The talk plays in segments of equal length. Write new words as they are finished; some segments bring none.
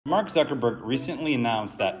Mark Zuckerberg recently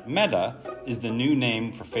announced that Meta is the new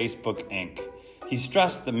name for Facebook Inc. He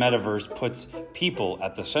stressed the Metaverse puts people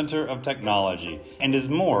at the center of technology and is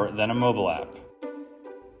more than a mobile app.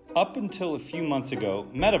 Up until a few months ago,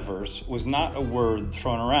 Metaverse was not a word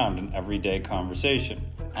thrown around in everyday conversation.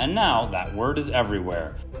 And now that word is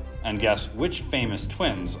everywhere. And guess which famous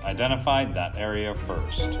twins identified that area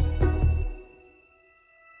first?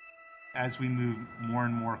 As we move more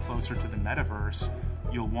and more closer to the metaverse,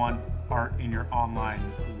 you'll want art in your online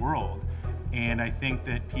world. And I think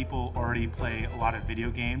that people already play a lot of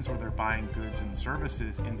video games where they're buying goods and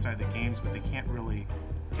services inside the games, but they can't really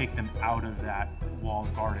take them out of that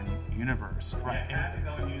walled garden universe. Right, and I have to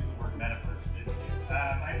go and use the word metaverse, didn't you?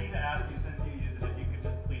 I need to ask you, since you use it, if you could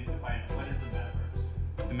just please define what is the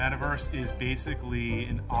metaverse? The metaverse is basically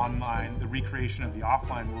the recreation of the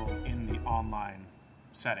offline world in the online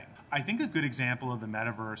setting. I think a good example of the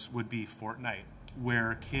metaverse would be Fortnite,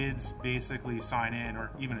 where kids basically sign in,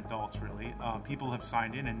 or even adults really, people have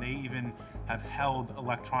signed in and they even have held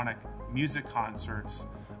electronic music concerts.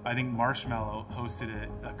 I think Marshmello hosted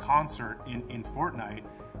a concert in Fortnite.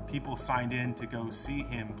 People signed in to go see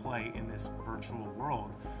him play in this virtual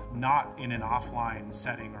world, not in an offline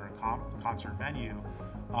setting or a concert venue.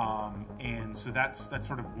 And so that's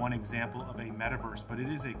sort of one example of a metaverse, but it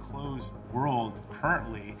is a closed world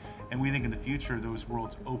currently, and we think in the future those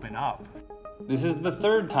worlds open up. This is the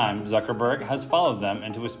third time Zuckerberg has followed them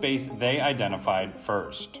into a space they identified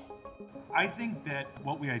first. I think that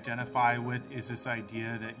what we identify with is this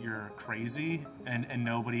idea that you're crazy and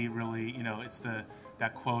nobody really, it's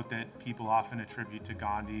that quote that people often attribute to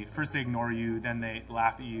Gandhi. First they ignore you, then they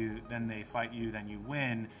laugh at you, then they fight you, then you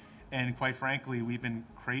win. And quite frankly, we've been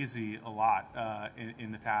crazy a lot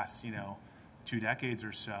in the past, 2 decades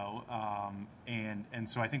or so. And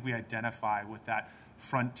so I think we identify with that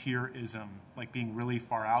frontierism, like being really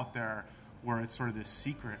far out there, where it's sort of this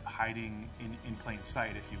secret hiding in plain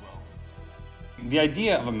sight, if you will. The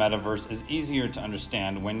idea of a metaverse is easier to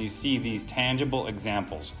understand when you see these tangible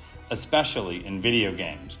examples, especially in video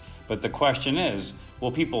games. But the question is,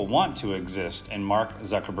 will people want to exist in Mark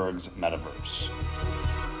Zuckerberg's metaverse?